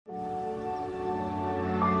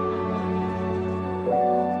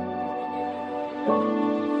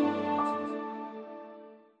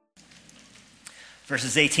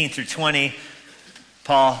Verses 18 through 20,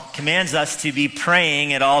 Paul commands us to be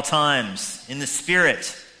praying at all times in the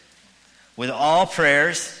Spirit, with all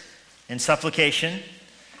prayers and supplication.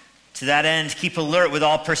 To that end, keep alert with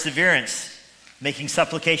all perseverance, making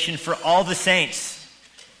supplication for all the saints,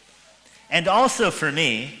 and also for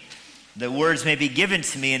me, that words may be given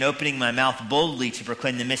to me in opening my mouth boldly to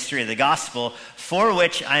proclaim the mystery of the gospel, for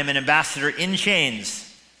which I am an ambassador in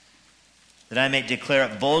chains, that I may declare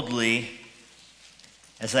it boldly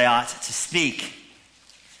as I ought to speak.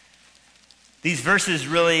 These verses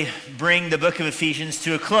really bring the book of Ephesians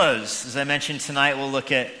to a close. As I mentioned tonight, we'll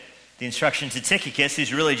look at the instruction to Tychicus,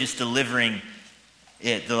 who's really just delivering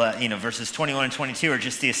it. Verses 21 and 22 are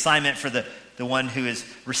just the assignment for the one who has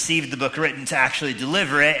received the book written to actually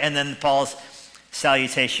deliver it, and then Paul's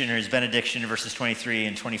salutation or his benediction in verses 23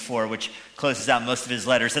 and 24, which closes out most of his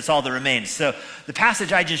letters. That's all that remains. So the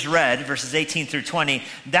passage I just read, verses 18 through 20,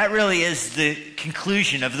 that really is the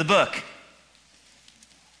conclusion of the book.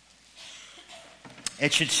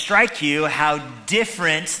 It should strike you how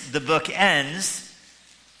different the book ends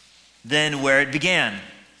than where it began.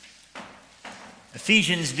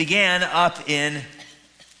 Ephesians began up in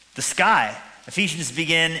the sky. Ephesians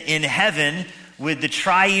began in heaven with the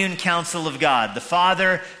triune counsel of God, the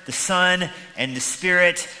Father, the Son, and the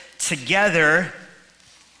Spirit together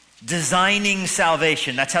designing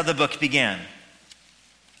salvation. That's how the book began.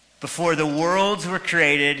 Before the worlds were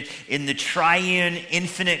created, in the triune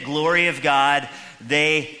infinite glory of God,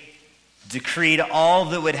 they decreed all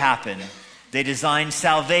that would happen. They designed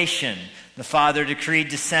salvation. The Father decreed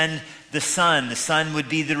to send the Son. The Son would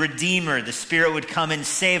be the Redeemer. The Spirit would come and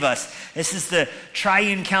save us. This is the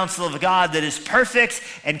triune counsel of God that is perfect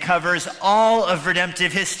and covers all of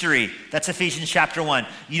redemptive history. That's Ephesians chapter 1.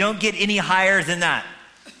 You don't get any higher than that.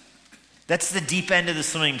 That's the deep end of the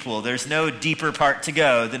swimming pool. There's no deeper part to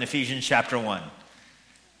go than Ephesians chapter 1.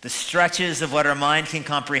 The stretches of what our mind can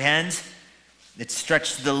comprehend, it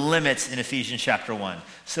stretched the limits in Ephesians chapter 1.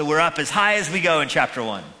 So we're up as high as we go in chapter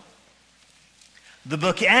 1. The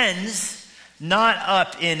book ends not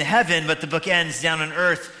up in heaven, but the book ends down on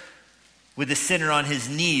earth with the sinner on his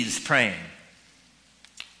knees praying.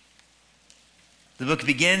 The book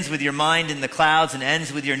begins with your mind in the clouds and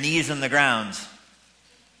ends with your knees on the ground.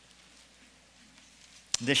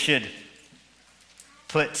 This should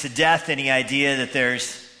put to death any idea that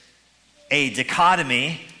there's a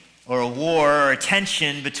dichotomy or a war or a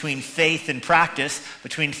tension between faith and practice,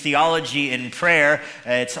 between theology and prayer.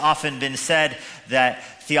 It's often been said that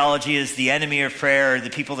theology is the enemy of prayer, or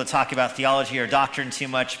the people that talk about theology or doctrine too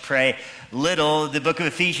much pray little. The book of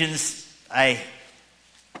Ephesians, I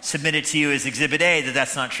submit it to you as Exhibit A, that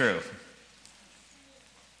that's not true.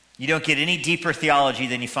 You don't get any deeper theology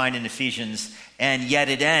than you find in Ephesians, and yet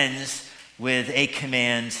it ends with a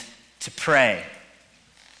command to pray.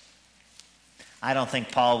 I don't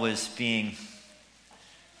think Paul was being,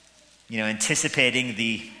 anticipating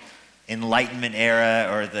the Enlightenment era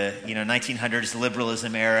or the, 1900s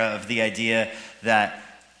liberalism era of the idea that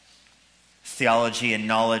theology and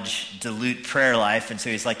knowledge dilute prayer life. And so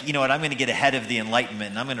he's like, you know what, I'm going to get ahead of the Enlightenment,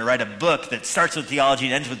 and I'm going to write a book that starts with theology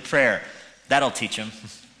and ends with prayer. That'll teach him.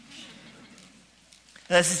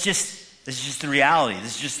 This is just the reality.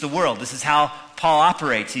 This is just the world. This is how Paul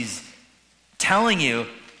operates. He's telling you,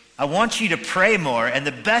 I want you to pray more, and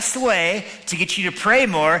the best way to get you to pray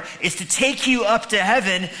more is to take you up to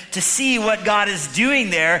heaven to see what God is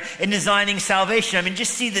doing there in designing salvation.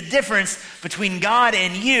 Just see the difference between God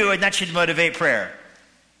and you, and that should motivate prayer.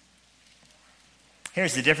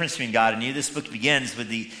 Here's the difference between God and you. This book begins with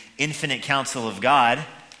the infinite counsel of God,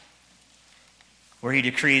 where he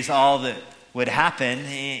decrees all that would happen,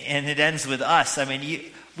 and it ends with us.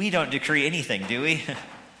 We don't decree anything, do we?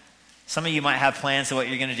 Some of you might have plans of what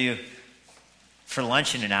you're going to do for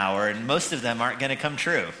lunch in an hour, and most of them aren't going to come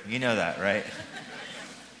true. You know that, right?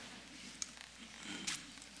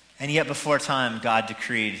 And yet before time, God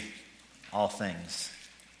decreed all things.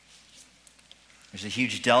 There's a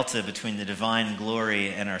huge delta between the divine glory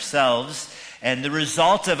and ourselves, and the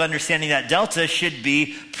result of understanding that delta should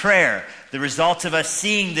be prayer. The result of us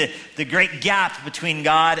seeing the great gap between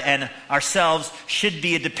God and ourselves should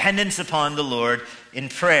be a dependence upon the Lord in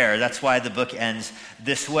prayer. That's why the book ends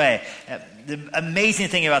this way. The amazing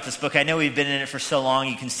thing about this book, I know we've been in it for so long,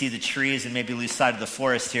 you can see the trees and maybe lose sight of the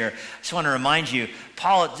forest here. I just want to remind you,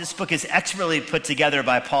 this book is expertly put together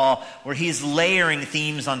by Paul, where he's layering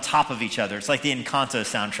themes on top of each other. It's like the Encanto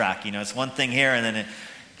soundtrack. It's one thing here, and then it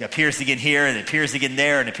appears again here, and it appears again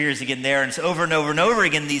there, and it appears again there, and it's over and over and over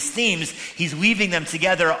again, these themes. He's weaving them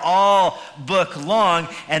together all book long,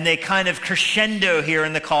 and they kind of crescendo here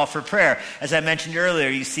in the call for prayer. As I mentioned earlier,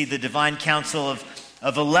 you see the divine counsel of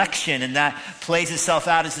of election, and that plays itself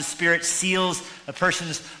out as the Spirit seals a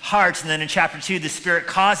person's heart. And then in chapter 2, the Spirit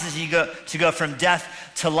causes you to go from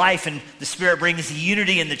death to life, and the Spirit brings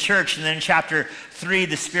unity in the church. And then in chapter 3,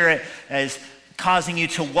 the Spirit is causing you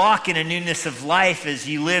to walk in a newness of life as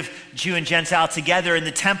you live, Jew and Gentile, together in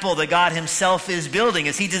the temple that God himself is building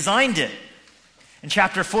as he designed it. In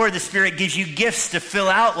chapter 4, the Spirit gives you gifts to fill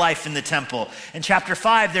out life in the temple. In chapter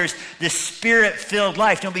 5, there's this Spirit-filled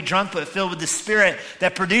life. Don't be drunk, but filled with the Spirit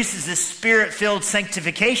that produces this Spirit-filled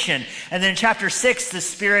sanctification. And then in chapter 6, the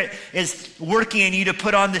Spirit is working in you to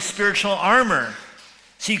put on the spiritual armor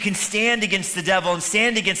so you can stand against the devil and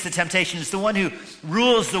stand against the temptations. The one who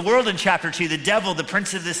rules the world in chapter 2, the devil, the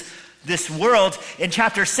prince of this world, in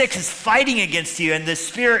chapter 6 is fighting against you, and the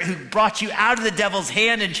Spirit who brought you out of the devil's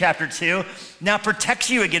hand in chapter 2 now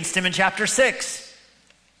protects you against him in chapter 6.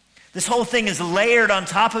 This whole thing is layered on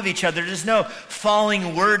top of each other. There's no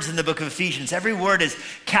falling words in the book of Ephesians. Every word is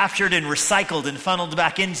captured and recycled and funneled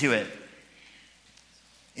back into it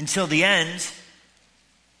until the end,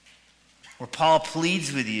 where Paul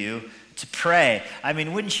pleads with you to pray. I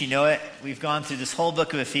mean, wouldn't you know it? We've gone through this whole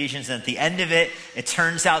book of Ephesians, and at the end of it, it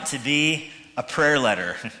turns out to be a prayer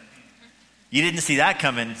letter. You didn't see that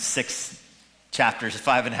coming 6 chapters,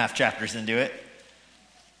 5.5 chapters into it.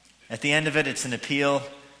 At the end of it, it's an appeal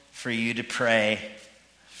for you to pray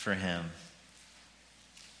for him.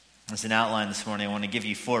 As an outline this morning, I want to give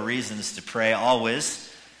you 4 reasons to pray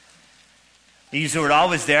always. I use the word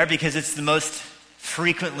always there because it's the most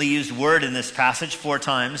frequently used word in this passage, 4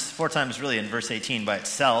 times. 4 times really in verse 18 by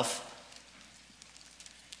itself.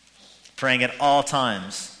 Praying at all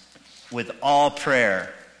times, with all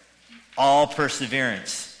prayer, all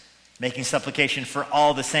perseverance, making supplication for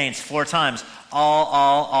all the saints. 4 times.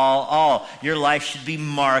 All. Your life should be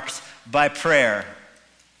marked by prayer.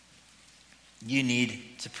 You need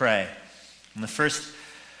to pray. And the first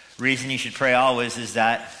reason you should pray always is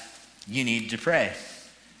that you need to pray.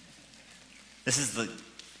 This is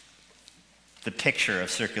the picture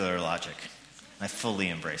of circular logic. I fully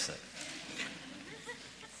embrace it.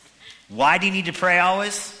 Why do you need to pray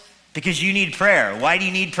always? Because you need prayer. Why do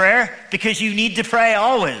you need prayer? Because you need to pray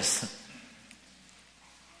always.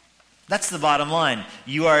 That's the bottom line.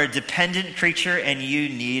 You are a dependent creature and you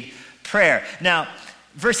need prayer. Now,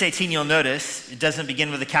 verse 18, you'll notice, it doesn't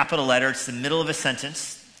begin with a capital letter. It's the middle of a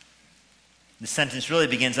sentence. The sentence really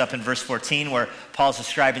begins up in verse 14 where Paul's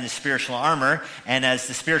describing the spiritual armor. And as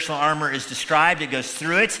the spiritual armor is described, it goes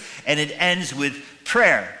through it and it ends with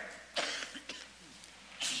prayer.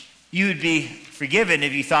 You would be forgiven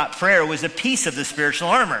if you thought prayer was a piece of the spiritual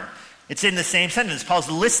armor. It's in the same sentence. Paul's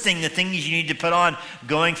listing the things you need to put on,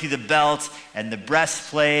 going through the belt and the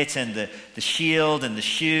breastplate and the shield and the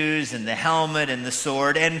shoes and the helmet and the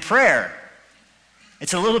sword and prayer.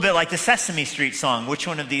 It's a little bit like the Sesame Street song. Which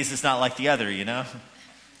one of these is not like the other, you know?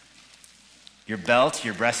 Your belt,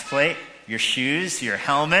 your breastplate, your shoes, your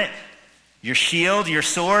helmet, your shield, your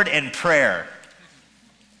sword, and prayer.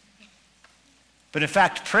 But in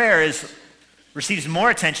fact, prayer receives more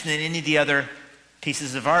attention than any of the other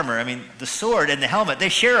pieces of armor. I mean, the sword and the helmet, they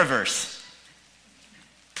share a verse.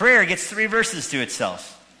 Prayer gets 3 verses to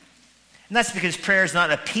itself. And that's because prayer is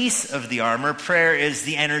not a piece of the armor. Prayer is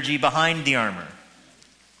the energy behind the armor.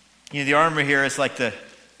 You know, the armor here is like to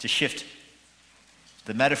shift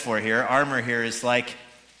the metaphor here, armor here is like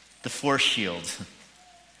the force shield.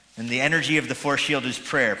 And the energy of the force shield is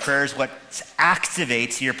prayer. Prayer is what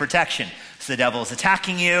activates your protection. So the devil is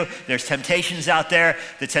attacking you. There's temptations out there.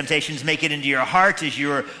 The temptations make it into your heart as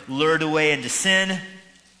you're lured away into sin.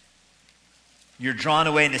 You're drawn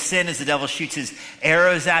away into sin as the devil shoots his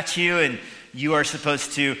arrows at you, and you are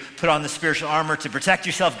supposed to put on the spiritual armor to protect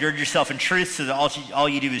yourself, gird yourself in truth so that all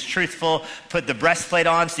you do is truthful. Put the breastplate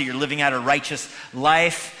on so you're living out a righteous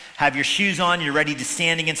life. Have your shoes on, you're ready to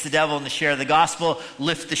stand against the devil and to share the gospel.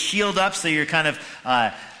 Lift the shield up so you're kind of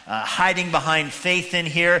hiding behind faith in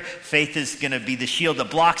here. Faith is going to be the shield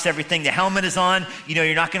that blocks everything. The helmet is on. You know,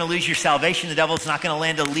 you're not going to lose your salvation. The devil's not going to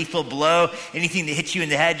land a lethal blow. Anything that hits you in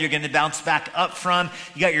the head, you're going to bounce back up from.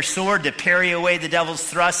 You got your sword to parry away the devil's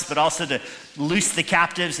thrusts, but also to loose the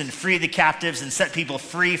captives and free the captives and set people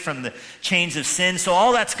free from the chains of sin. So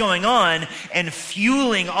all that's going on, and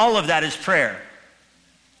fueling all of that is prayer.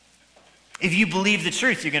 If you believe the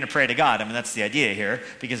truth, you're going to pray to God. I mean, that's the idea here,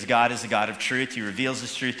 because God is a God of truth. He reveals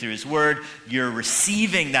his truth through his word. You're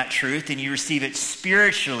receiving that truth, and you receive it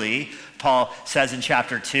spiritually. Paul says in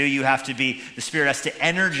chapter 2, the Spirit has to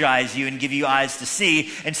energize you and give you eyes to see,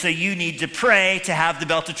 and so you need to pray to have the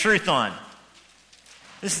belt of truth on.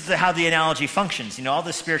 This is how the analogy functions. You know, all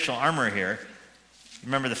the spiritual armor here,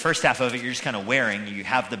 remember the first half of it, you're just kind of wearing. You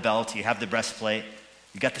have the belt, you have the breastplate,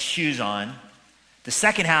 You got the shoes on. The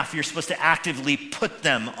second half, you're supposed to actively put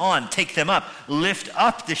them on, take them up, lift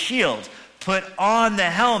up the shield, put on the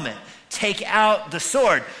helmet, take out the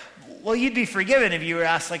sword. Well, you'd be forgiven if you were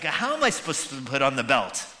asked, like, how am I supposed to put on the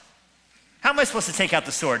belt? How am I supposed to take out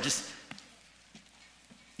the sword? Just,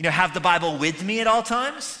 have the Bible with me at all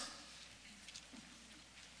times?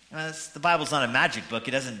 The Bible's not a magic book.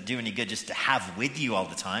 It doesn't do any good just to have with you all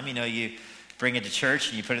the time. You bring it to church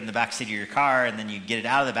and you put it in the back seat of your car, and then you get it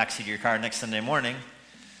out of the back seat of your car next Sunday morning.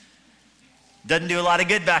 Doesn't do a lot of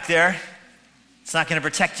good back there. It's not going to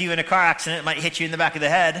protect you in a car accident. It might hit you in the back of the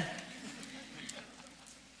head.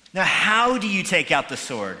 Now, how do you take out the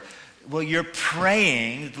sword? Well, you're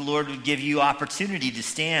praying that the Lord would give you opportunity to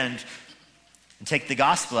stand and take the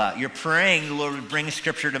gospel out. You're praying the Lord would bring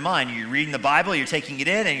Scripture to mind. You're reading the Bible, you're taking it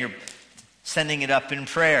in, and you're sending it up in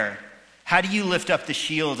prayer. How do you lift up the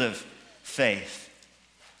shield of faith?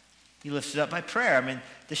 You lift it up by prayer.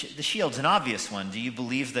 The shield's an obvious one. Do you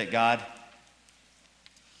believe that God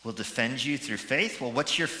will defend you through faith? Well,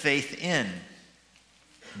 what's your faith in?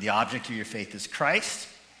 The object of your faith is Christ.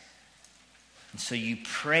 And so you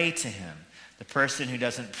pray to him. The person who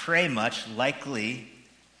doesn't pray much likely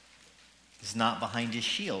is not behind his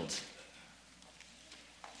shield.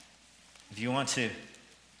 If you want to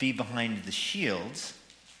be behind the shield,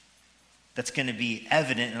 that's going to be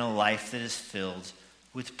evident in a life that is filled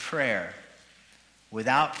with prayer.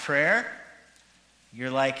 Without prayer, you're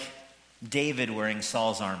like David wearing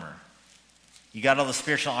Saul's armor. You got all the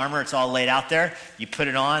spiritual armor, it's all laid out there. You put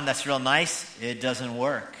it on, that's real nice. It doesn't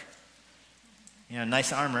work.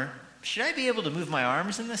 Nice armor. Should I be able to move my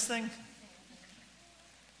arms in this thing?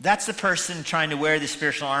 That's the person trying to wear the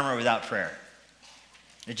spiritual armor without prayer.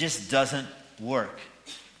 It just doesn't work.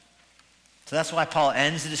 So that's why Paul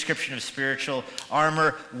ends the description of spiritual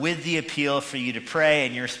armor with the appeal for you to pray,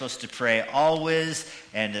 and you're supposed to pray always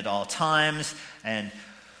and at all times. And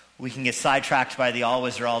we can get sidetracked by the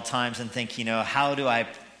always or all times and think,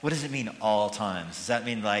 what does it mean all times? Does that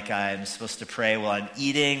mean like I'm supposed to pray while I'm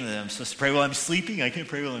eating, that I'm supposed to pray while I'm sleeping? I can't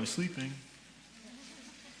pray while I'm sleeping.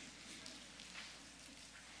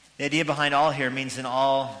 The idea behind all here means in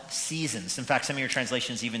all seasons. In fact, some of your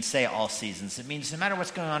translations even say all seasons. It means no matter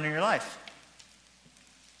what's going on in your life.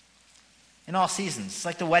 In all seasons. It's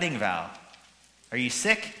like the wedding vow. Are you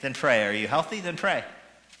sick? Then pray. Are you healthy? Then pray.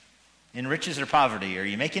 In riches or poverty. Are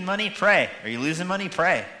you making money? Pray. Are you losing money?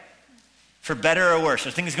 Pray. For better or worse.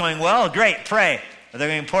 Are things going well? Great. Pray. Are they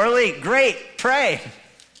going poorly? Great. Pray.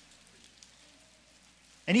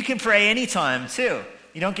 And you can pray anytime too.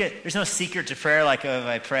 There's no secret to prayer like, if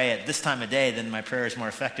I pray at this time of day, then my prayer is more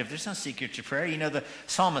effective. There's no secret to prayer. The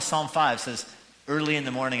psalmist, Psalm 5 says, early in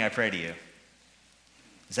the morning I pray to you.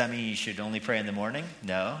 Does that mean you should only pray in the morning?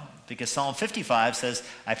 No, because Psalm 55 says,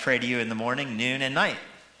 I pray to you in the morning, noon, and night.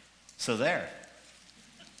 So there.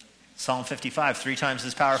 Psalm 55, 3 times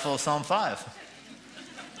as powerful as Psalm 5.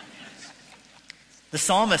 The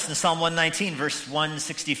psalmist in Psalm 119, verse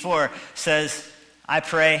 164 says, I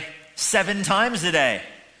pray 7 times a day.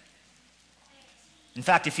 In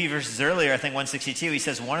fact, a few verses earlier, I think 162, he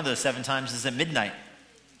says one of those 7 times is at midnight.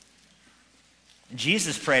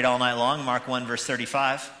 Jesus prayed all night long, Mark 1, verse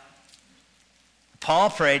 35. Paul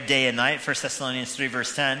prayed day and night, 1 Thessalonians 3,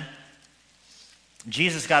 verse 10.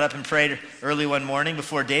 Jesus got up and prayed early one morning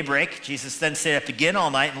before daybreak. Jesus then stayed up again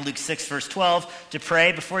all night in Luke 6, verse 12, to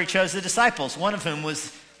pray before he chose the disciples, one of whom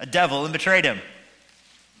was a devil and betrayed him.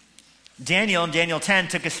 Daniel in Daniel 10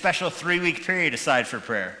 took a special 3-week period aside for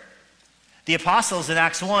prayer. The apostles in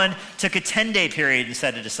Acts 1 took a 10-day period and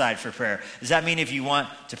set it aside for prayer. Does that mean if you want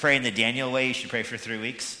to pray in the Daniel way, you should pray for 3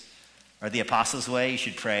 weeks? Or the apostles' way, you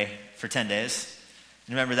should pray for 10 days?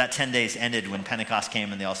 And remember, that 10 days ended when Pentecost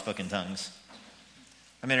came and they all spoke in tongues.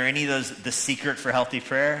 Are any of those the secret for healthy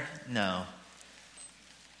prayer? No.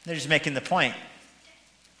 They're just making the point.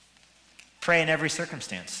 Pray in every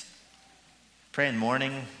circumstance. Pray in the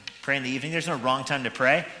morning, pray in the evening. There's no wrong time to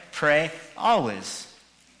pray. Pray always.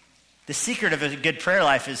 The secret of a good prayer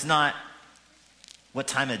life is not what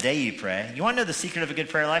time of day you pray. You want to know the secret of a good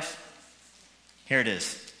prayer life? Here it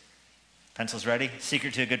is. Pencils ready?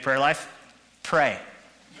 Secret to a good prayer life? Pray.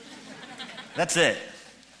 That's it.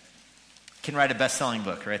 Can write a best-selling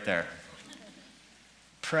book right there.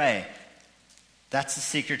 Pray. That's the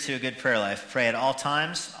secret to a good prayer life. Pray at all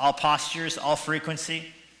times, all postures, all frequency.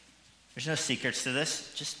 There's no secrets to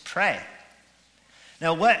this. Just pray.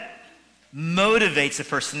 Now, what motivates a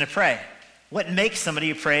person to pray? What makes somebody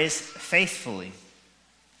who prays faithfully?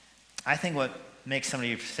 I think what makes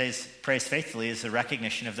somebody who prays faithfully is the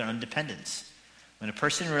recognition of their own dependence. When a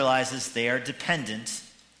person realizes they are dependent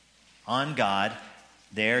on God,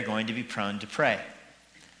 they are going to be prone to pray.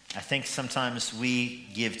 I think sometimes we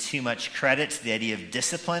give too much credit to the idea of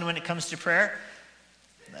discipline when it comes to prayer.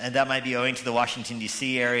 And that might be owing to the Washington,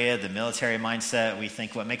 D.C. area, the military mindset. We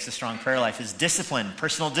think what makes a strong prayer life is discipline,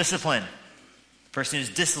 personal discipline. The person who's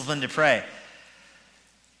disciplined to pray.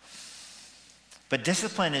 But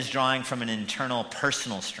discipline is drawing from an internal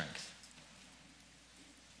personal strength.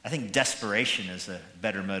 I think desperation is a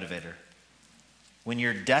better motivator. When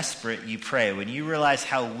you're desperate, you pray. When you realize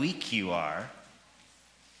how weak you are,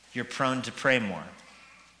 you're prone to pray more.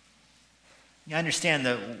 You understand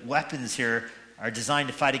the weapons here are designed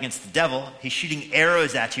to fight against the devil. He's shooting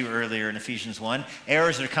arrows at you earlier in Ephesians 1.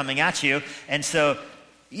 Arrows are coming at you. And so,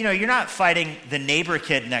 you're not fighting the neighbor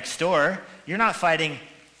kid next door. You're not fighting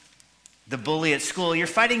the bully at school. You're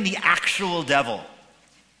fighting the actual devil.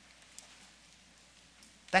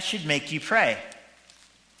 That should make you pray.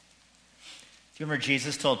 Do you remember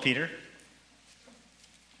Jesus told Peter?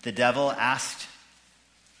 The devil asked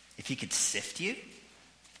if he could sift you.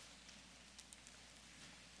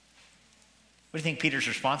 What do you think Peter's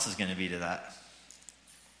response is going to be to that?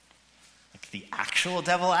 Like, the actual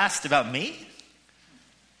devil asked about me?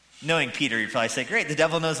 Knowing Peter, you'd probably say, great, the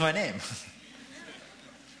devil knows my name.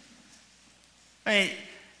 Right?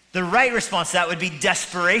 The right response to that would be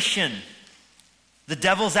desperation. The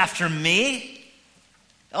devil's after me?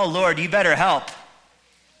 Oh, Lord, you better help.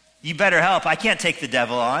 You better help. I can't take the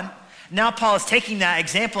devil on. Now Paul is taking that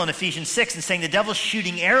example in Ephesians 6 and saying the devil's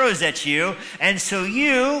shooting arrows at you, and so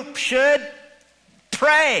you should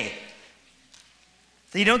pray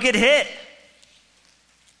that you don't get hit.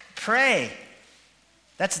 Pray.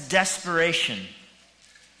 That's desperation.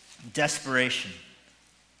 Desperation.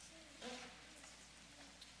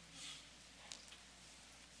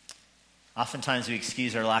 Oftentimes we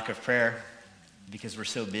excuse our lack of prayer because we're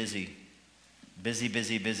so busy. Busy,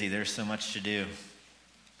 busy, busy. There's so much to do.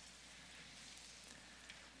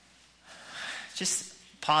 Just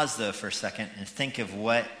pause, though, for a second and think of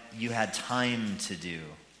what you had time to do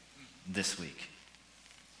this week.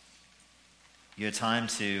 You had time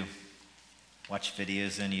to watch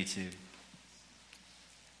videos on YouTube.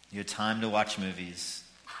 You had time to watch movies.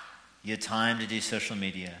 You had time to do social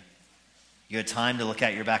media. You had time to look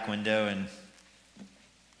out your back window and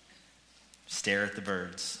stare at the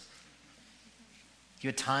birds. You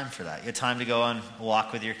had time for that. You had time to go on a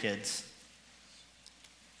walk with your kids.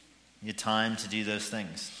 You had time to do those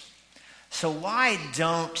things. So why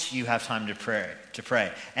don't you have time to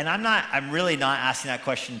pray? And I'm really not asking that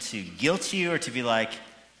question to guilt you or to be like,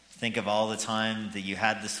 think of all the time that you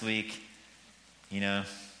had this week. I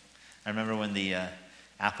remember when the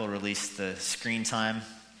Apple released the screen time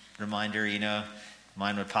reminder,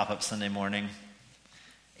 mine would pop up Sunday morning,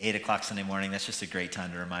 8 o'clock Sunday morning. That's just a great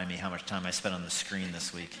time to remind me how much time I spent on the screen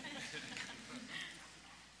this week.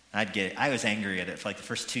 I was angry at it. For like the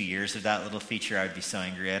first 2 years of that little feature, I would be so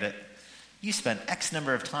angry at it. You spent X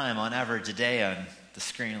number of time on average a day on the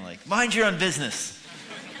screen, like, mind your own business.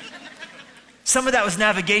 Some of that was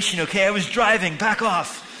navigation, okay? I was driving, back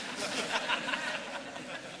off.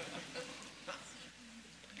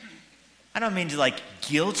 I don't mean to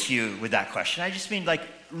guilt you with that question. I just mean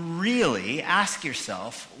really ask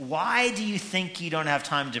yourself, why do you think you don't have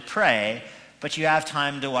time to pray, but you have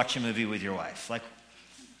time to watch a movie with your wife?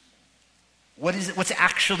 What's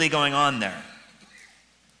actually going on there?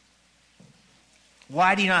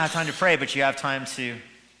 Why do you not have time to pray, but you have time to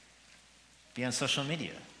be on social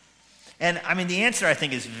media? And the answer, I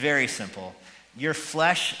think, is very simple. Your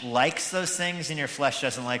flesh likes those things, and your flesh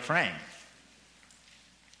doesn't like praying.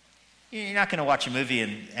 You're not going to watch a movie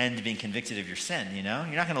and end being convicted of your sin, You're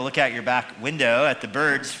not going to look out your back window at the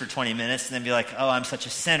birds for 20 minutes and then be like, oh, I'm such a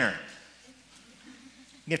sinner.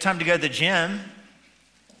 You have time to go to the gym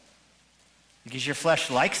because your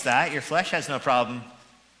flesh likes that. Your flesh has no problem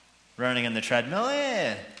running on the treadmill.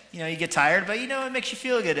 You get tired, but it makes you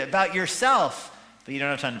feel good about yourself, but you don't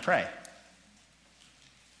have time to pray.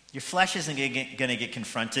 Your flesh isn't going to get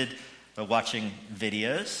confronted by watching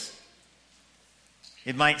videos.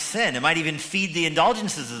 It might sin. It might even feed the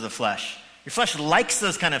indulgences of the flesh. Your flesh likes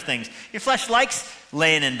those kind of things. Your flesh likes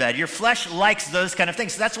laying in bed. Your flesh likes those kind of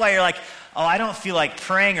things. So that's why you're like, oh, I don't feel like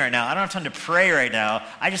praying right now. I don't have time to pray right now.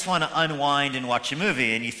 I just want to unwind and watch a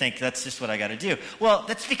movie. And you think that's just what I got to do. Well,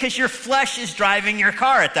 that's because your flesh is driving your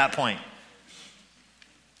car at that point.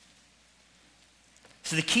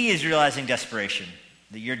 So the key is realizing desperation,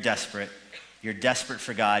 that you're desperate. You're desperate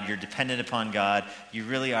for God. You're dependent upon God. You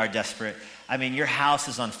really are desperate. Your house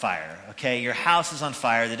is on fire, okay? Your house is on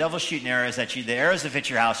fire. The devil's shooting arrows at you. The arrows have hit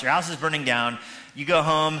your house. Your house is burning down. You go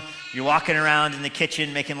home. You're walking around in the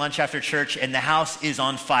kitchen making lunch after church, and the house is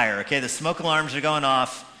on fire, okay? The smoke alarms are going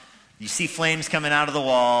off. You see flames coming out of the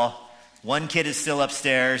wall. One kid is still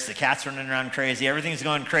upstairs. The cat's running around crazy. Everything's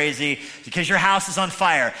going crazy because your house is on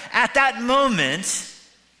fire. At that moment,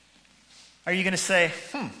 are you going to say,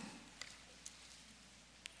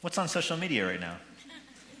 what's on social media right now?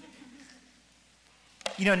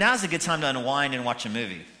 Now's a good time to unwind and watch a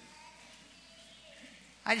movie.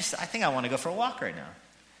 I think I want to go for a walk right now.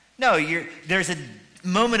 No, there's a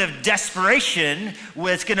moment of desperation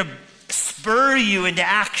where it's going to spur you into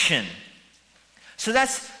action. So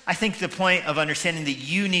that's, I think, the point of understanding that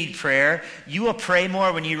you need prayer. You will pray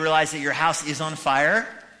more when you realize that your house is on fire.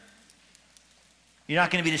 You're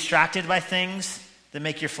not going to be distracted by things that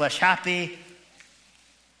make your flesh happy.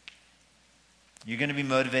 You're going to be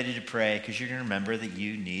motivated to pray because you're going to remember that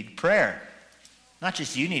you need prayer. Not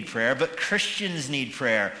just you need prayer, but Christians need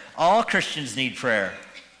prayer. All Christians need prayer.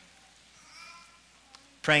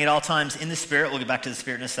 Praying at all times in the Spirit. We'll get back to the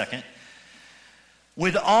Spirit in a second.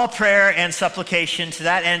 With all prayer and supplication, to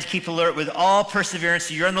that end, keep alert with all perseverance.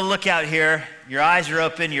 So you're on the lookout here. Your eyes are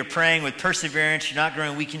open. You're praying with perseverance. You're not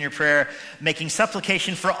growing weak in your prayer. Making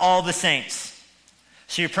supplication for all the saints.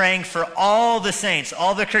 So you're praying for all the saints,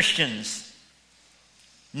 all the Christians.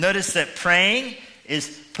 Notice that praying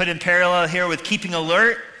is put in parallel here with keeping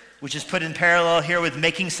alert, which is put in parallel here with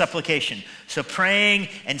making supplication. So praying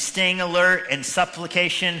and staying alert and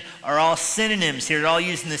supplication are all synonyms here. They're all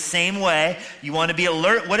used in the same way. You want to be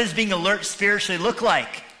alert. What does being alert spiritually look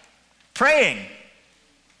like? Praying.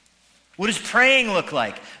 What does praying look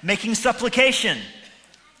like? Making supplication.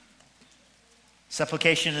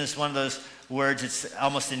 Supplication is one of those words, it's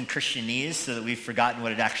almost in Christianese, so that we've forgotten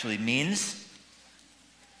what it actually means.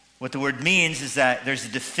 What the word means is that there's a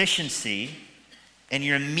deficiency, and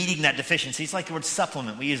you're meeting that deficiency. It's like the word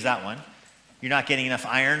supplement. We use that one. You're not getting enough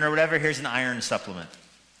iron or whatever. Here's an iron supplement.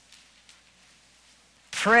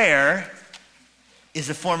 Prayer is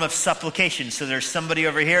a form of supplication. So there's somebody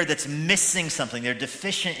over here that's missing something. They're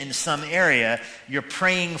deficient in some area. You're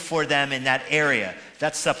praying for them in that area.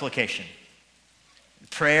 That's supplication.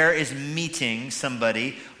 Prayer is meeting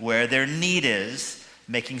somebody where their need is,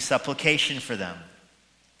 making supplication for them.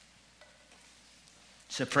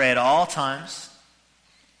 So pray at all times.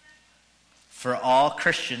 For all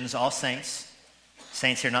Christians, all saints.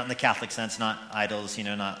 Saints here not in the Catholic sense, not idols,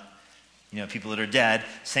 not people that are dead.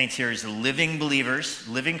 Saints here is living believers,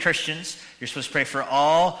 living Christians. You're supposed to pray for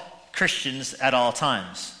all Christians at all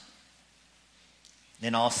times.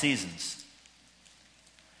 In all seasons.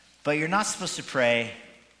 But you're not supposed to pray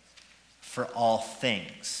for all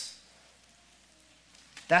things.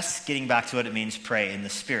 That's getting back to what it means pray in the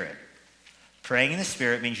Spirit. Praying in the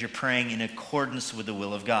Spirit means you're praying in accordance with the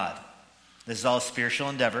will of God. This is all a spiritual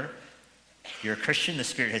endeavor. You're a Christian. The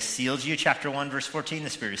Spirit has sealed you, chapter 1, verse 14. The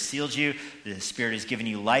Spirit has sealed you. The Spirit has given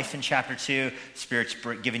you life in chapter 2. The Spirit's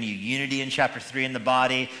given you unity in chapter 3 in the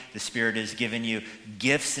body. The Spirit has given you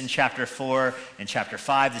gifts in chapter 4. In chapter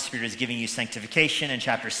 5, the Spirit is giving you sanctification. In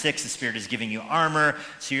chapter 6, the Spirit is giving you armor.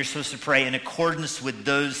 So you're supposed to pray in accordance with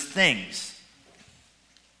those things.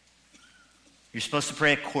 You're supposed to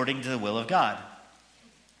pray according to the will of God.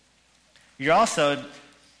 You're also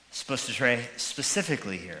supposed to pray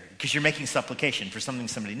specifically here because you're making supplication for something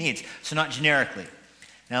somebody needs, so not generically.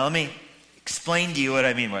 Now let me explain to you what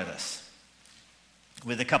I mean by this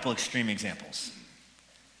with a couple extreme examples.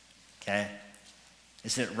 Okay?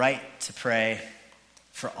 Is it right to pray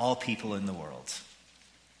for all people in the world?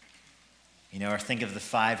 Or think of the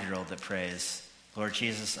 5-year-old that prays, Lord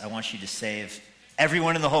Jesus, I want you to save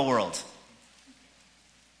everyone in the whole world.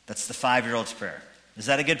 That's the 5-year-old's prayer. Is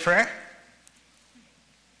that a good prayer?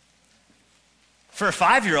 For a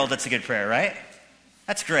 5-year-old, that's a good prayer, right?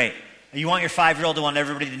 That's great. You want your 5-year-old to want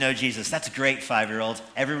everybody to know Jesus. That's great, 5-year-old.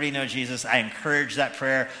 Everybody know Jesus. I encourage that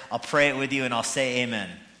prayer. I'll pray it with you and I'll say amen.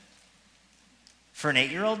 For an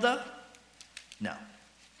 8-year-old, though? No.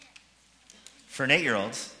 For an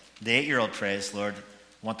 8-year-old, the 8-year-old prays, Lord,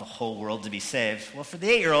 I want the whole world to be saved. Well, for the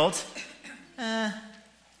 8-year-old,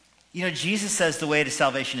 Jesus says the way to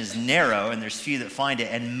salvation is narrow and there's few that find it,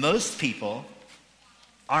 and most people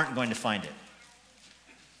aren't going to find it.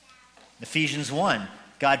 Ephesians 1,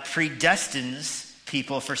 God predestines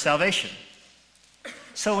people for salvation.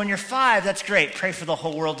 So when you're 5, that's great. Pray for the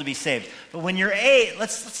whole world to be saved. But when you're 8,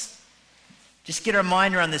 let's just get our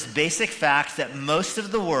mind around this basic fact that most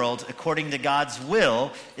of the world, according to God's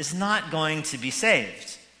will, is not going to be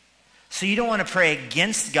saved. So you don't want to pray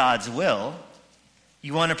against God's will.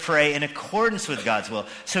 You want to pray in accordance with God's will.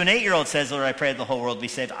 So an 8-year-old says, Lord, I pray that the whole world be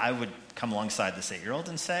saved. I would come alongside this 8-year-old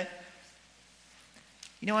and say,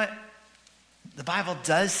 you know what? The Bible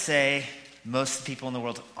does say most people in the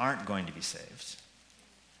world aren't going to be saved.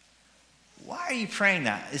 why are you praying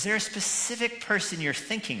that? Is there a specific person you're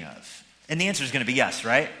thinking of? And the answer is going to be yes,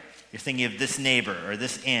 right? You're thinking of this neighbor or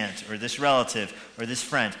this aunt or this relative or this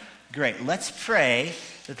friend. Great. Let's pray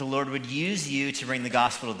that the Lord would use you to bring the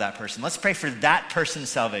gospel to that person. Let's pray for that person's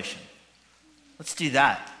salvation. Let's do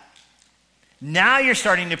that. Now you're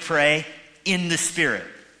starting to pray in the Spirit.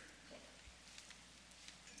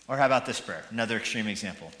 Or how about this prayer? Another extreme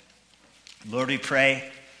example. Lord, we pray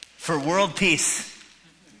for world peace.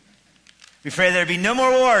 We pray there be no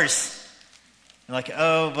more wars. You're like,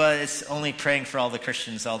 oh, but it's only praying for all the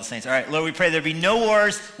Christians, all the saints. All right, Lord, we pray there be no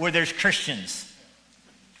wars where there's Christians.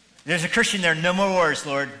 There's a Christian there, no more wars,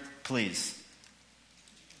 Lord, please.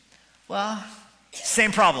 Well,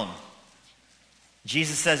 same problem.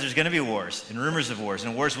 Jesus says there's going to be wars and rumors of wars,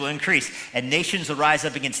 and wars will increase, and nations will rise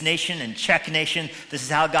up against nation and check nation. This is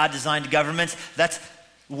how God designed governments.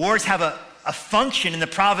 Wars have a function in the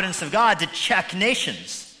providence of God to check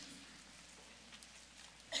nations.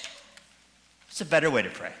 What's a better way to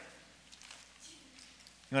pray?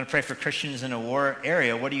 You want to pray for Christians in a war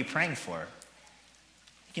area, what are you praying for?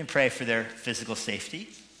 You can pray for their physical safety.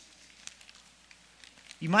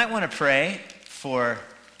 You might want to pray for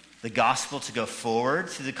the gospel to go forward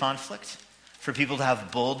through the conflict, for people to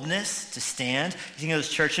have boldness to stand. You think of those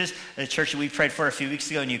churches, the church that we prayed for a few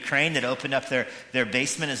weeks ago in Ukraine that opened up their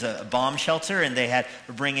basement as a bomb shelter, and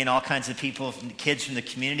were bringing in all kinds of people, kids from the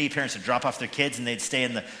community. Parents would drop off their kids and they'd stay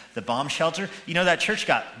in the bomb shelter. You know, that church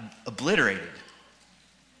got obliterated.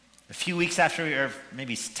 A few weeks after, or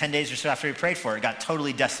maybe 10 days or so after we prayed for it, it got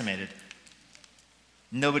totally decimated.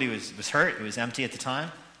 Nobody was hurt. It was empty at the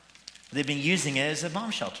time. They've been using it as a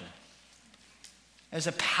bomb shelter. It was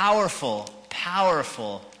a powerful,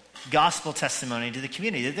 powerful gospel testimony to the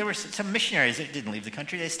community. There were some missionaries that didn't leave the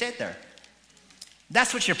country. They stayed there.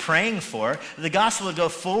 That's what you're praying for. The gospel would go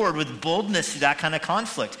forward with boldness through that kind of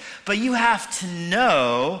conflict. But you have to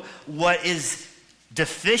know what is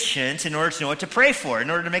deficient in order to know what to pray for, in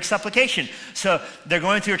order to make supplication. So they're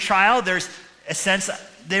going through a trial. There's a sense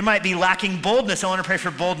they might be lacking boldness. I want to pray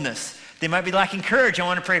for boldness. They might be lacking courage. I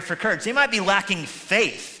want to pray for courage. They might be lacking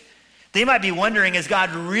faith. They might be wondering, is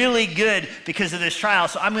God really good because of this trial?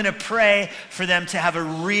 So I'm going to pray for them to have a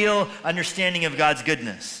real understanding of God's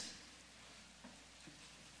goodness.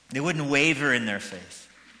 They wouldn't waver in their faith.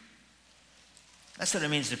 That's what it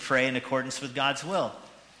means to pray in accordance with God's will.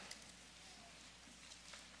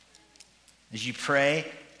 As you pray,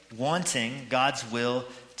 wanting God's will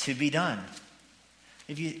to be done.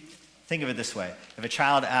 If you think of it this way, if a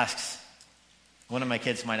child asks, one of my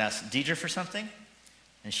kids might ask Deidre for something,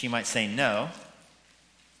 and she might say no.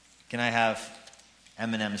 Can I have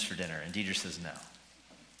M&Ms for dinner? And Deidre says no.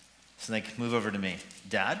 So they move over to me.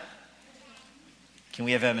 Dad, can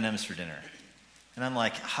we have M&Ms for dinner? And I'm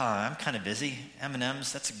like, I'm kind of busy.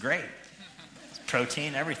 M&Ms, that's great. It's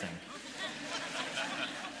protein, everything.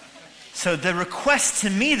 So the request to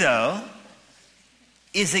me, though,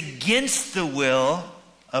 is against the will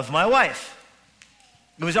of my wife.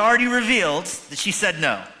 It was already revealed that she said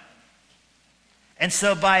no. And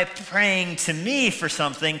so by praying to me for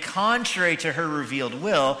something contrary to her revealed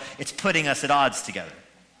will, it's putting us at odds together.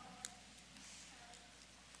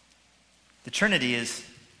 The Trinity is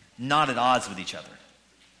not at odds with each other.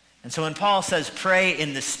 And so when Paul says pray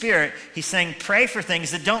in the Spirit, he's saying pray for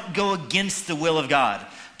things that don't go against the will of God.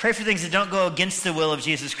 Pray for things that don't go against the will of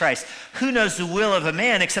Jesus Christ. Who knows the will of a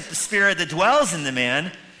man except the Spirit that dwells in the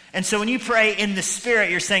man? And so when you pray in the Spirit,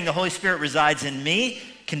 you're saying the Holy Spirit resides in me,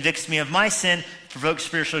 convicts me of my sin, provokes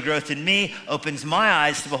spiritual growth in me, opens my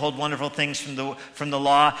eyes to behold wonderful things from the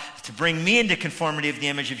law, to bring me into conformity of the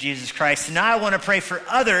image of Jesus Christ. And now I want to pray for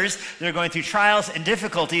others that are going through trials and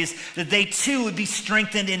difficulties, that they too would be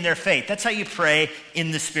strengthened in their faith. That's how you pray in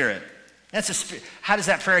the Spirit. How does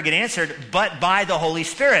that prayer get answered? But by the Holy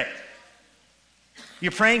Spirit.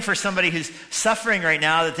 You're praying for somebody who's suffering right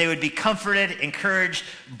now, that they would be comforted, encouraged,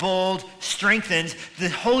 bold, strengthened. The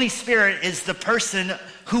Holy Spirit is the person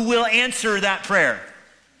who will answer that prayer.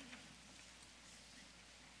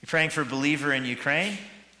 You're praying for a believer in Ukraine. You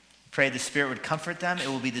pray the Spirit would comfort them. It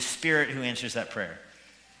will be the Spirit who answers that prayer.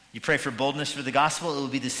 You pray for boldness for the gospel. It will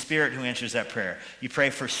be the Spirit who answers that prayer. You pray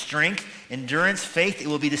for strength, endurance, faith. It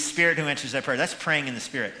will be the Spirit who answers that prayer. That's praying in the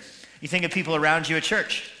Spirit. You think of people around you at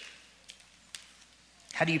church.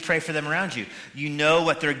 How do you pray for them around you? You know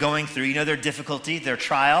what they're going through. You know their difficulty, their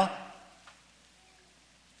trial.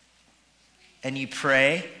 And you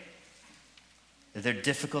pray that their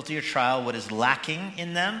difficulty or trial, what is lacking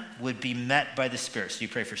in them, would be met by the Spirit. So you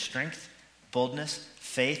pray for strength, boldness,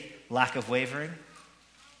 faith, lack of wavering.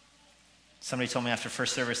 Somebody told me after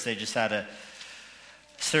first service they just had a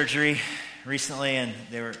surgery recently, and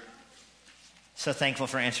they were So thankful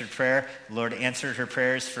for answered prayer. The Lord answered her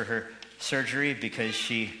prayers for her surgery because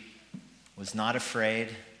she was not afraid.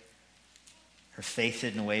 Her faith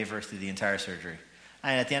didn't waver through the entire surgery.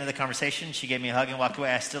 And at the end of the conversation, she gave me a hug and walked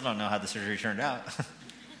away. I still don't know how the surgery turned out.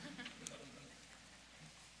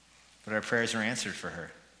 But our prayers were answered for her.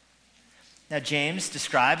 Now, James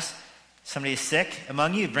describes somebody is sick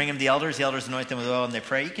among you, bring him the elders anoint them with oil, and they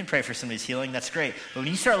pray. You can pray for somebody's healing, that's great. But when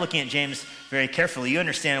you start looking at James very carefully, you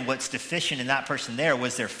understand what's deficient in that person there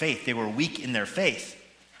was their faith. They were weak in their faith.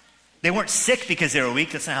 They weren't sick because they were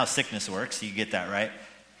weak. That's not how sickness works. You get that, right?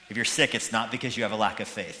 If you're sick, it's not because you have a lack of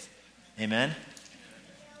faith. Amen?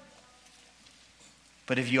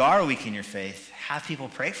 But if you are weak in your faith, have people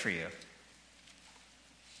pray for you.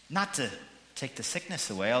 Not to take the sickness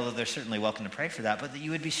away, although they're certainly welcome to pray for that, but that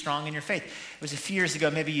you would be strong in your faith. It was a few years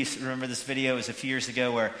ago, maybe you remember this video, it was a few years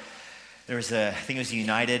ago where there was I think it was a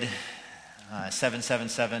United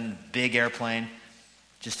 777, big airplane,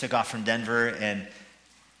 just took off from Denver, and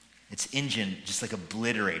its engine just like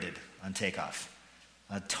obliterated on takeoff,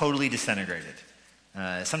 totally disintegrated.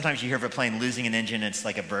 Sometimes you hear of a plane losing an engine, it's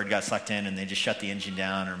like a bird got sucked in and they just shut the engine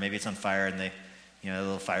down, or maybe it's on fire and they,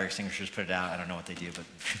 little fire extinguishers put it out. I don't know what they do, but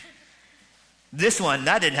this one,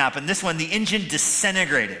 that didn't happen. This one, the engine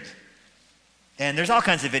disintegrated. And there's all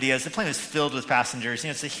kinds of videos. The plane was filled with passengers.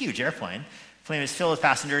 It's a huge airplane. The plane was filled with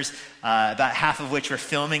passengers, about half of which were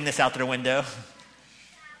filming this out their window.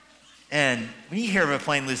 And when you hear of a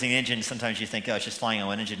plane losing an engine, sometimes you think, oh, it's just flying on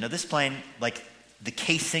one engine. No, this plane, like the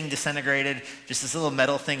casing disintegrated. Just this little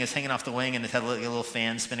metal thing is hanging off the wing, and it had a little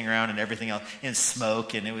fan spinning around and everything else, and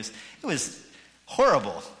smoke, and it was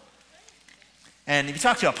horrible. And if you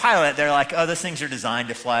talk to a pilot, they're like, oh, those things are designed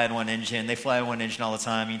to fly on one engine. They fly on one engine all the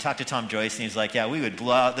time. You talk to Tom Joyce, and he's like, yeah, we would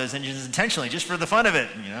blow out those engines intentionally just for the fun of it,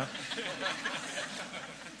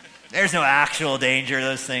 There's no actual danger,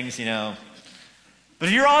 those things, But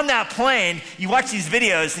if you're on that plane, you watch these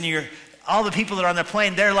videos, and all the people that are on the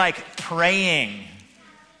plane, they're like praying.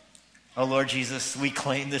 Oh, Lord Jesus, we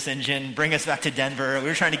claim this engine. Bring us back to Denver. We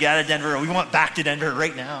were trying to get out of Denver. We want back to Denver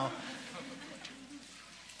right now.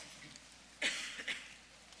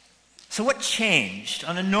 So what changed?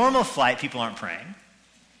 On a normal flight, people aren't praying.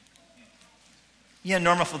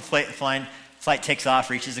 Normal flight takes off,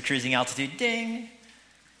 reaches the cruising altitude, ding.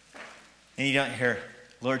 And you don't hear,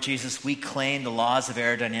 Lord Jesus, we claim the laws of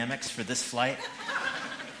aerodynamics for this flight.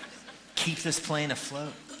 Keep this plane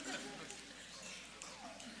afloat.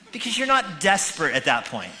 Because you're not desperate at that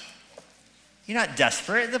point. You're not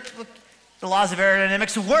desperate. The laws of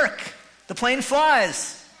aerodynamics work. The plane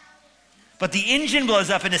flies. But the engine blows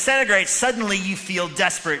up and disintegrates, suddenly you feel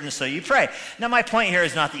desperate, and so you pray. Now, my point here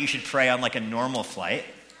is not that you should pray on like a normal flight.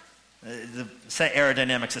 Set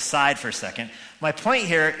aerodynamics aside for a second. My point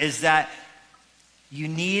here is that you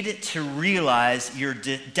need to realize your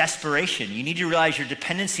desperation. You need to realize your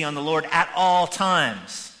dependency on the Lord at all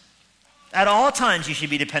times. At all times you should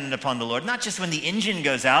be dependent upon the Lord, not just when the engine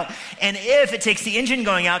goes out. And if it takes the engine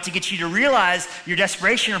going out to get you to realize your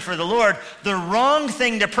desperation for the Lord, the wrong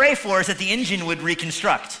thing to pray for is that the engine would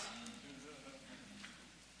reconstruct.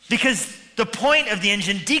 Because the point of the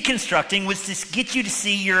engine deconstructing was to get you to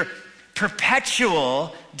see your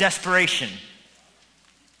perpetual desperation.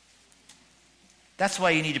 That's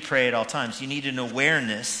why you need to pray at all times. You need an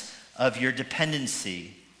awareness of your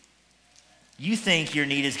dependency. You think your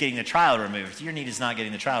need is getting the trial removed. Your need is not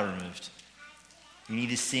getting the trial removed. You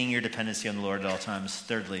need to seeing your dependency on the Lord at all times.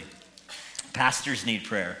 Thirdly, pastors need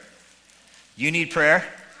prayer. You need prayer.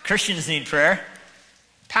 Christians need prayer.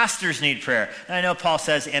 Pastors need prayer. And I know Paul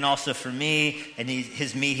says, and also for me, and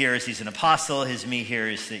his me here is he's an apostle. His me here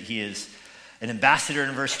is that he is an ambassador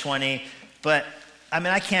in verse 20. But,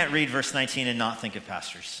 I can't read verse 19 and not think of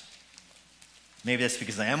pastors. Maybe that's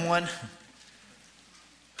because I am one.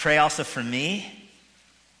 Pray also for me,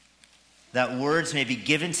 that words may be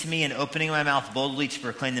given to me in opening my mouth boldly to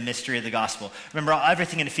proclaim the mystery of the gospel. Remember,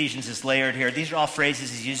 everything in Ephesians is layered here. These are all phrases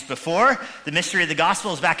he's used before. The mystery of the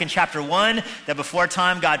gospel is back in chapter 1, that before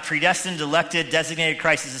time God predestined, elected, designated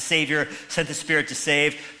Christ as a Savior, sent the Spirit to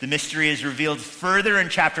save. The mystery is revealed further in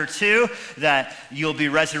chapter 2, that you'll be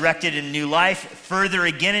resurrected in new life. Further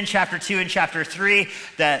again in chapter 2 and chapter 3,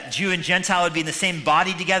 that Jew and Gentile would be in the same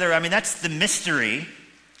body together. That's the mystery.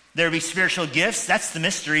 There will be spiritual gifts. That's the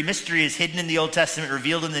mystery. Mystery is hidden in the Old Testament,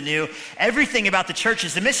 revealed in the New. Everything about the church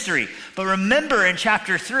is a mystery. But remember in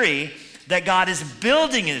chapter 3 that God is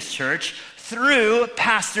building his church through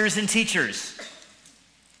pastors and teachers.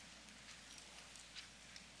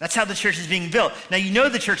 That's how the church is being built. Now,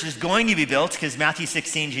 the church is going to be built because Matthew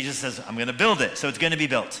 16, Jesus says, I'm going to build it. So it's going to be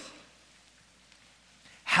built.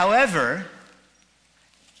 However,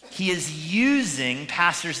 he is using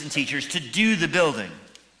pastors and teachers to do the building.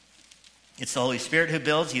 It's the Holy Spirit who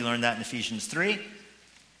builds. You learned that in Ephesians 3.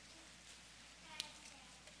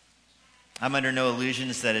 I'm under no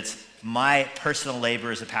illusions that it's my personal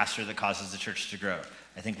labor as a pastor that causes the church to grow.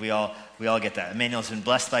 I think we all get that. Emmanuel's been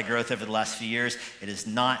blessed by growth over the last few years. It is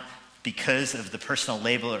not because of the personal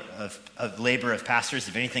labor of pastors.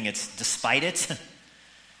 If anything, it's despite it.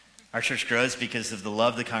 Our church grows because of the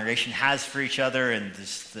love the congregation has for each other and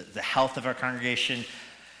the health of our congregation.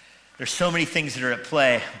 There's so many things that are at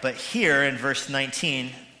play. But here in verse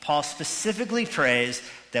 19, Paul specifically prays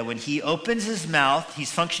that when he opens his mouth,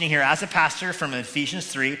 he's functioning here as a pastor from Ephesians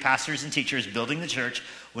 3, pastors and teachers building the church.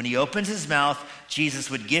 When he opens his mouth, Jesus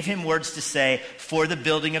would give him words to say for the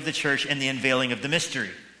building of the church and the unveiling of the mystery.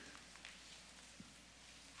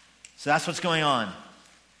 So that's what's going on.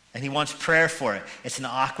 And he wants prayer for it. It's an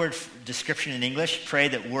awkward description in English. Pray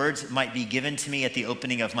that words might be given to me at the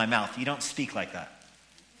opening of my mouth. You don't speak like that.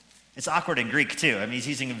 It's awkward in Greek too. I mean, he's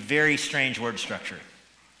using a very strange word structure.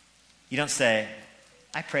 You don't say,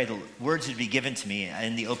 I pray the words would be given to me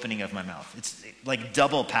in the opening of my mouth. It's like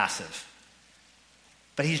double passive.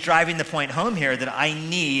 But he's driving the point home here that I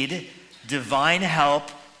need divine help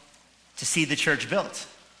to see the church built.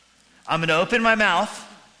 I'm going to open my mouth,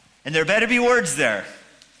 and there better be words there.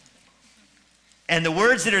 And the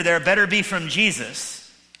words that are there better be from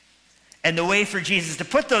Jesus. And the way for Jesus to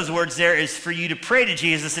put those words there is for you to pray to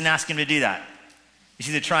Jesus and ask him to do that. You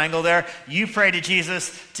see the triangle there? You pray to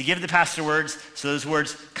Jesus to give the pastor words, so those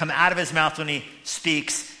words come out of his mouth when he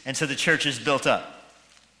speaks, and so the church is built up.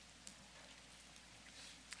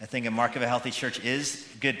 I think a mark of a healthy church is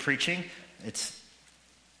good preaching. It's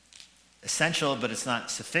essential, but it's not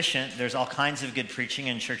sufficient. There's all kinds of good preaching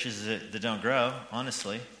in churches that don't grow,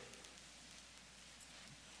 honestly.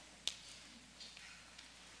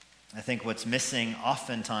 I think what's missing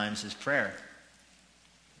oftentimes is prayer.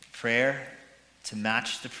 Prayer to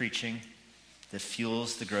match the preaching that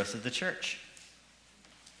fuels the growth of the church.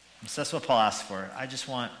 So that's what Paul asks for. I just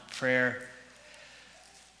want prayer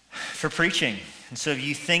for preaching. And so if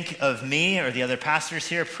you think of me or the other pastors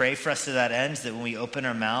here, pray for us to that end, that when we open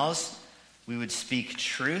our mouths, we would speak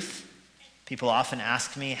truth. People often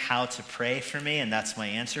ask me how to pray for me, and that's my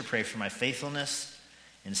answer. Pray for my faithfulness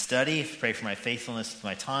in study. Pray for my faithfulness with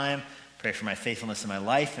my time. Pray for my faithfulness in my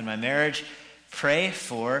life and my marriage. Pray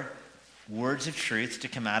for words of truth to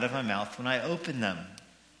come out of my mouth when I open them.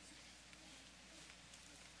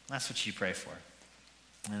 That's what you pray for.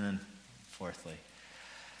 And then fourthly,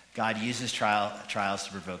 God uses trials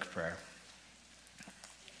to provoke prayer.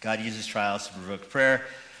 God uses trials to provoke prayer.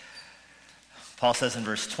 Paul says in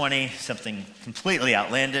verse 20, something completely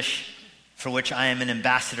outlandish, for which I am an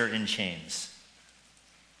ambassador in chains.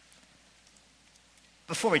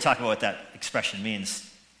 Before we talk about what that expression means,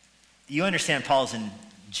 you understand Paul's in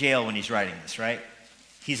jail when he's writing this, right?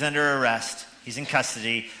 He's under arrest. He's in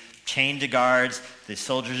custody, chained to guards. The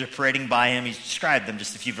soldiers are parading by him. He described them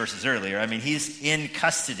just a few verses earlier. I mean, he's in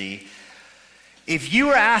custody. If you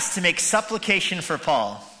were asked to make supplication for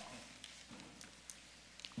Paul,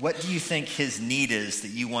 what do you think his need is that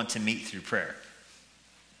you want to meet through prayer?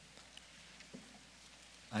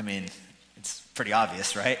 I mean, it's pretty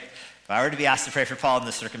obvious, right? If I were to be asked to pray for Paul in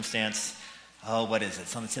this circumstance, what is it?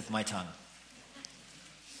 It's on the tip of my tongue.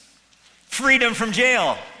 Freedom from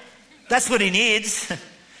jail. That's what he needs.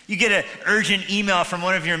 You get an urgent email from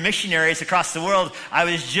one of your missionaries across the world. I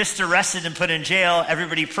was just arrested and put in jail.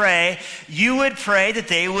 Everybody pray. You would pray that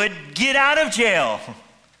they would get out of jail.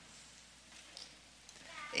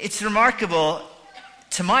 It's remarkable,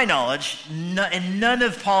 to my knowledge, in none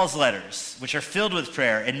of Paul's letters, which are filled with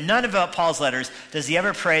prayer, in none of Paul's letters does he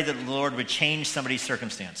ever pray that the Lord would change somebody's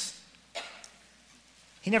circumstance.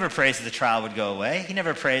 He never prays that the trial would go away. He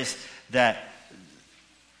never prays that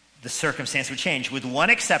the circumstance would change. With one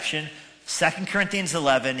exception, 2 Corinthians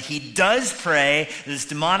 11, he does pray this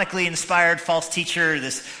demonically inspired false teacher,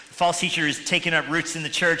 this false teacher is taking up roots in the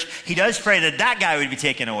church. He does pray that that guy would be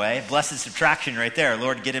taken away. Blessed subtraction right there.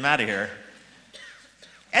 Lord, get him out of here.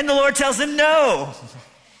 And the Lord tells him no.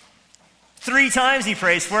 3 times he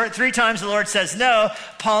prays for it. 3 times the Lord says no.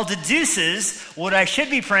 Paul deduces what I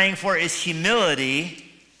should be praying for is humility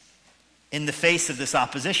in the face of this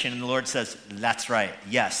opposition. And the Lord says, that's right.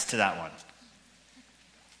 Yes to that one.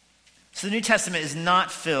 So the New Testament is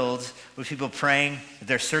not filled with people praying that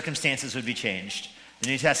their circumstances would be changed. The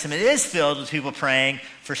New Testament is filled with people praying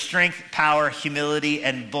for strength, power, humility,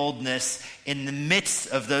 and boldness in the midst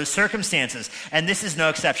of those circumstances. And this is no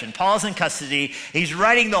exception. Paul's in custody. He's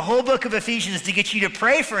writing the whole book of Ephesians to get you to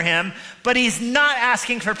pray for him, but he's not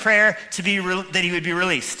asking for prayer to be that he would be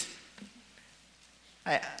released.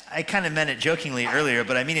 I kind of meant it jokingly earlier,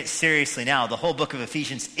 but I mean it seriously now. The whole book of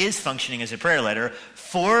Ephesians is functioning as a prayer letter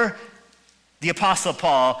for the Apostle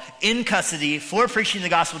Paul in custody for preaching the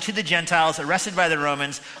gospel to the Gentiles, arrested by the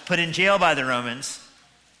Romans, put in jail by the Romans.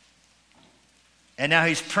 And now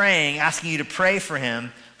he's praying, asking you to pray for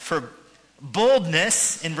him for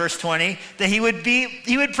boldness in verse 20, that he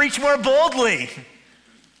would preach more boldly.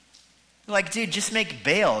 Like, dude, just make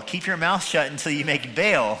bail. Keep your mouth shut until you make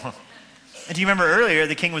bail. And do you remember earlier,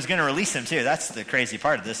 the king was going to release him too. That's the crazy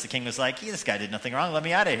part of this. The king was like, this guy did nothing wrong. Let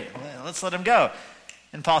me out of here. Let's let him go.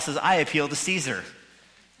 And Paul says, I appeal to Caesar.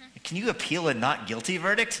 Can you appeal a not guilty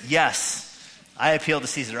verdict? Yes. I appeal to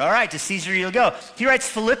Caesar. All right, to Caesar you'll go. He writes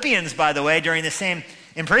Philippians, by the way, during the same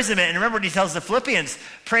imprisonment. And remember what he tells the Philippians,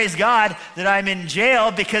 praise God that I'm in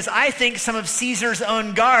jail because I think some of Caesar's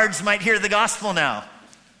own guards might hear the gospel now.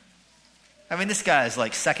 I mean, this guy is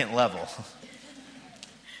like second level.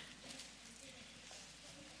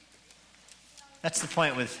 That's the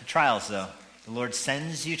point with trials, though. The Lord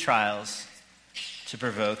sends you trials to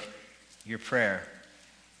provoke your prayer.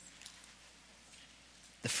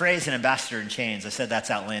 The phrase an ambassador in chains, I said that's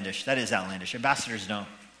outlandish. That is outlandish. Ambassadors don't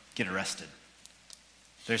get arrested.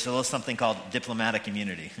 There's a little something called diplomatic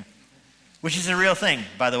immunity, which is a real thing,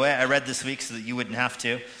 by the way. I read this week so that you wouldn't have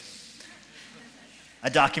to. A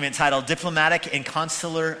document titled Diplomatic and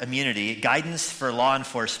Consular Immunity, Guidance for Law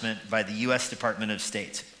Enforcement by the U.S. Department of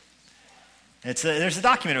State. There's a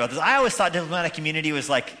document about this. I always thought diplomatic immunity was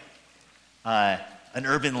like an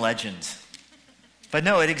urban legend. But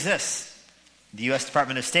no, it exists. The U.S.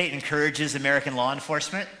 Department of State encourages American law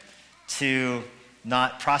enforcement to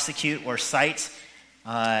not prosecute or cite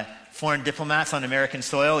foreign diplomats on American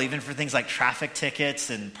soil, even for things like traffic tickets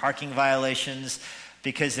and parking violations,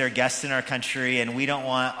 because they're guests in our country, and we don't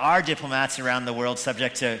want our diplomats around the world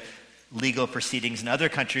subject to legal proceedings in other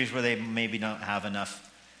countries where they maybe don't have enough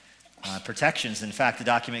protections. In fact, the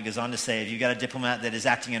document goes on to say, if you've got a diplomat that is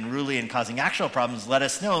acting unruly and causing actual problems, let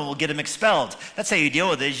us know and we'll get him expelled. That's how you deal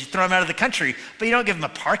with it, is you throw them out of the country, but you don't give them a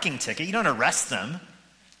parking ticket. You don't arrest them.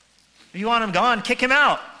 If you want him gone, kick him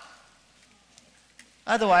out.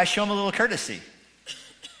 Otherwise, show him a little courtesy.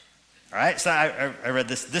 All right, so I read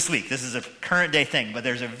this week. This is a current day thing, but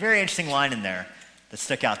there's a very interesting line in there that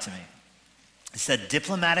stuck out to me. It said,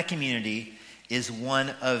 diplomatic immunity is one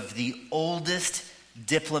of the oldest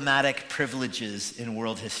diplomatic privileges in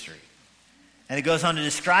world history. And it goes on to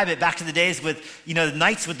describe it back to the days with, the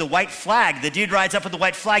knights with the white flag. The dude rides up with the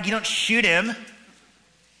white flag. You don't shoot him.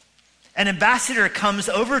 An ambassador comes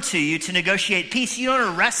over to you to negotiate peace. You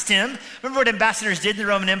don't arrest him. Remember what ambassadors did in the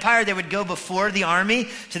Roman Empire? They would go before the army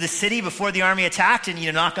to the city, before the army attacked,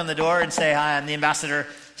 and knock on the door and say, hi, I'm the ambassador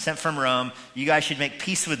sent from Rome. You guys should make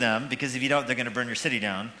peace with them, because if you don't, they're going to burn your city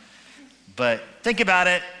down. But think about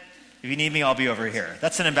it. If you need me, I'll be over here.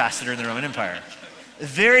 That's an ambassador in the Roman Empire. A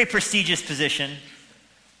very prestigious position.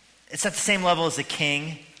 It's at the same level as a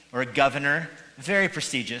king or a governor. Very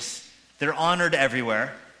prestigious. They're honored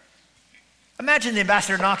everywhere. Imagine the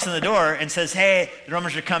ambassador knocks on the door and says, hey, the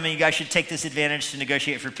Romans are coming. You guys should take this advantage to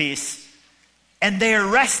negotiate for peace. And they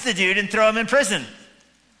arrest the dude and throw him in prison.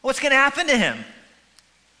 What's going to happen to him?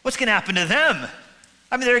 What's going to happen to them?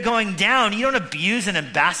 I mean, they're going down. You don't abuse an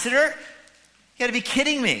ambassador? You got to be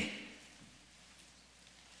kidding me.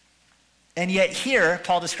 And yet here,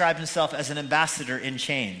 Paul describes himself as an ambassador in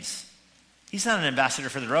chains. He's not an ambassador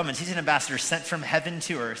for the Romans. He's an ambassador sent from heaven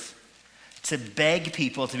to earth to beg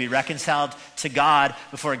people to be reconciled to God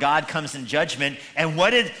before God comes in judgment. And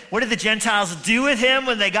what did the Gentiles do with him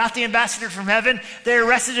when they got the ambassador from heaven? They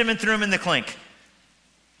arrested him and threw him in the clink.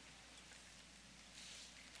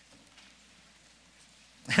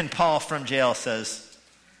 And Paul from jail says,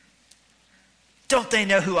 don't they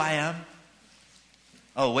know who I am?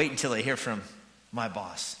 Oh, wait until they hear from my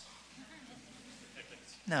boss.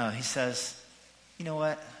 No, he says, you know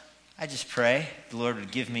what? I just pray the Lord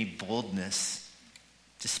would give me boldness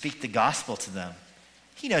to speak the gospel to them.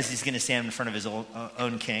 He knows he's going to stand in front of his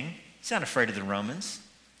own king. He's not afraid of the Romans,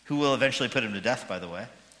 who will eventually put him to death, by the way.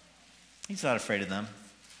 He's not afraid of them.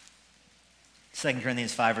 2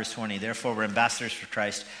 Corinthians 5, verse 20, therefore we're ambassadors for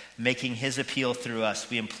Christ, making his appeal through us.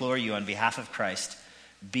 We implore you on behalf of Christ,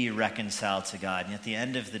 be reconciled to God. And at the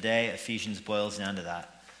end of the day, Ephesians boils down to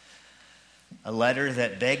that. A letter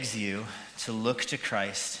that begs you to look to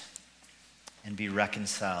Christ and be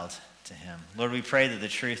reconciled to him. Lord, we pray that the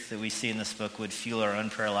truth that we see in this book would fuel our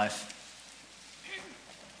own prayer life.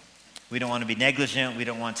 We don't want to be negligent. We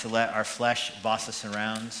don't want to let our flesh boss us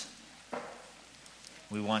around.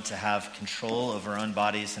 We want to have control over our own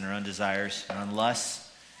bodies and our own desires and our own lusts.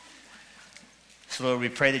 So Lord, we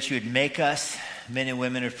pray that you would make us men and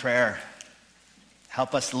women of prayer.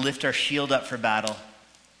 Help us lift our shield up for battle.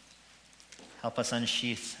 Help us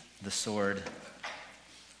unsheath the sword.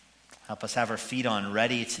 Help us have our feet on,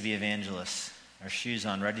 ready to be evangelists. Our shoes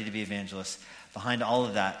on, ready to be evangelists. Behind all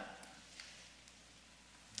of that,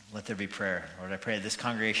 let there be prayer. Lord, I pray that this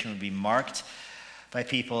congregation would be marked by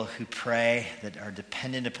people who pray, that are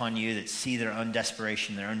dependent upon you, that see their own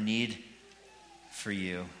desperation, their own need for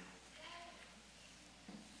you.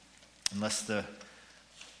 Unless the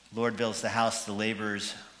Lord builds the house, the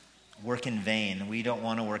laborers work in vain. We don't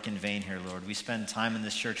want to work in vain here, Lord. We spend time in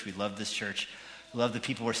this church. We love this church. We love the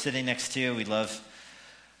people we're sitting next to. We love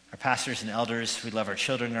our pastors and elders. We love our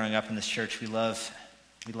children growing up in this church. We love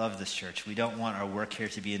this church. We don't want our work here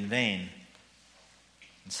to be in vain.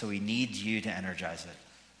 And so we need you to energize it.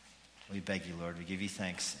 We beg you, Lord. We give you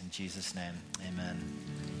thanks. In Jesus' name, amen.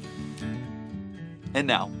 And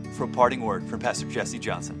now, for a parting word from Pastor Jesse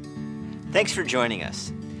Johnson. Thanks for joining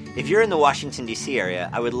us. If you're in the Washington, D.C. area,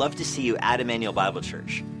 I would love to see you at Emmanuel Bible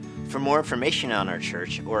Church. For more information on our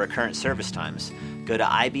church or our current service times, go to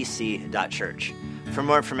ibc.church. For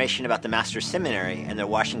more information about the Master's Seminary and their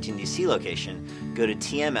Washington, D.C. location, go to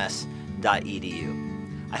tms.edu.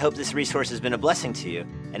 I hope this resource has been a blessing to you,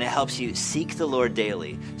 and it helps you seek the Lord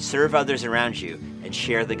daily, serve others around you, and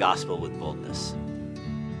share the gospel with boldness.